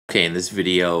Okay, in this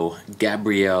video,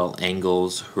 Gabrielle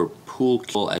angles her pool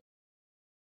cue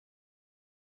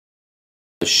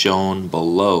as shown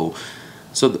below.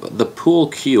 So the pool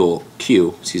cue,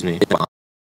 excuse me,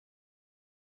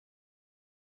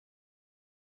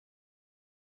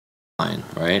 line,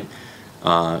 right?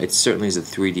 It certainly is a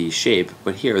 3D shape,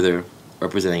 but here they're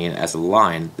representing it as a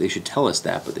line. They should tell us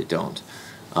that, but they don't.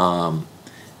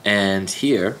 And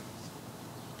here,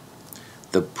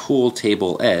 the pool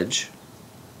table edge,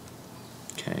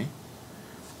 okay,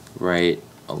 right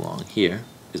along here,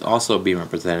 is also being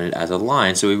represented as a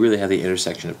line. So we really have the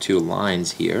intersection of two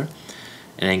lines here.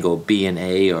 An angle B and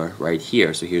A are right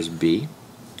here. So here's B.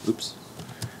 Oops.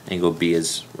 Angle B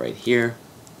is right here.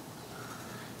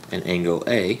 And angle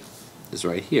A is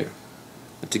right here.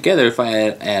 But together, if I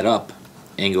add up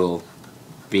angle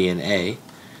B and A,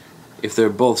 if they're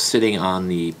both sitting on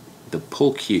the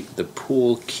pool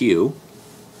cue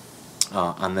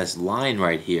on this line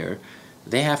right here,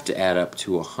 they have to add up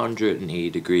to 180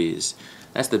 degrees.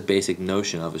 That's the basic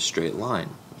notion of a straight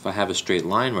line. If I have a straight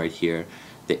line right here,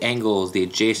 the angles, the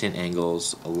adjacent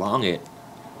angles along it,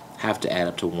 have to add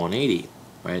up to 180,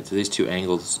 right? So these two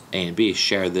angles, A and B,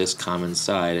 share this common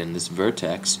side and this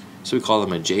vertex, so we call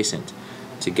them adjacent.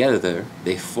 Together,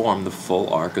 they form the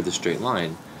full arc of the straight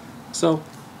line. So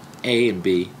A and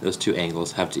B, those two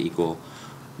angles, have to equal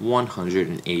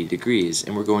 180 degrees,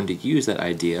 and we're going to use that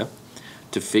idea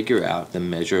to figure out the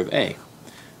measure of A.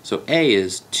 So A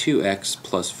is 2x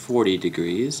plus 40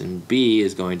 degrees, and B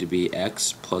is going to be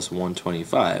x plus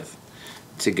 125.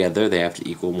 Together they have to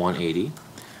equal 180.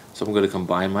 So I'm going to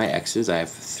combine my x's. I have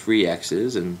 3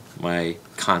 x's, and my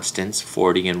constants,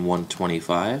 40 and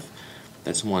 125.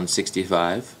 That's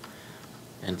 165.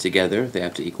 And together they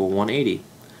have to equal 180.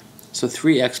 So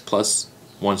 3x plus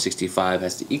 165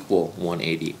 has to equal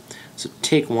 180. So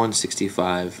take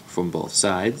 165 from both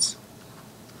sides.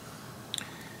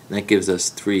 And that gives us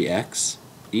 3x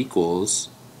equals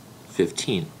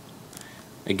 15.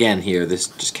 Again here, this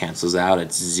just cancels out,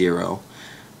 it's 0.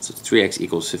 So 3x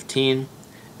equals 15.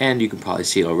 And you can probably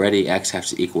see it already, x has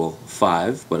to equal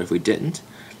 5. But if we didn't,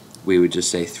 we would just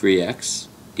say 3x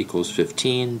equals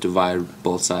 15, divide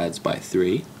both sides by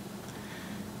 3.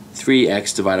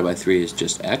 3x divided by 3 is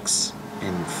just x,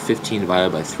 and 15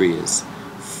 divided by 3 is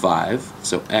 5,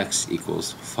 so x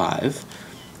equals 5.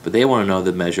 But they want to know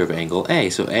the measure of angle A,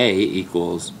 so A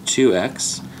equals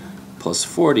 2x plus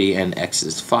 40, and x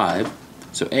is 5,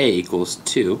 so A equals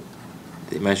 2.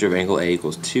 The measure of angle A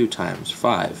equals 2 times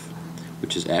 5,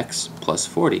 which is x plus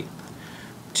 40.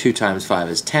 2 times 5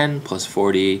 is 10, plus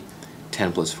 40,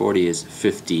 10 plus 40 is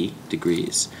 50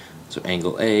 degrees. So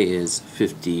angle A is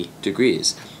 50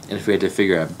 degrees. And if we had to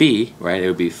figure out B, right, it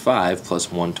would be 5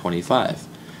 plus 125.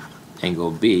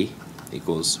 Angle B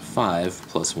equals 5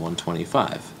 plus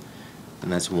 125.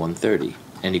 And that's 130.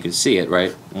 And you can see it,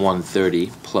 right?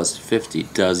 130 plus 50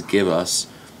 does give us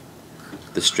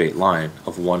the straight line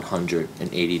of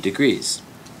 180 degrees.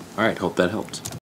 Alright, hope that helped.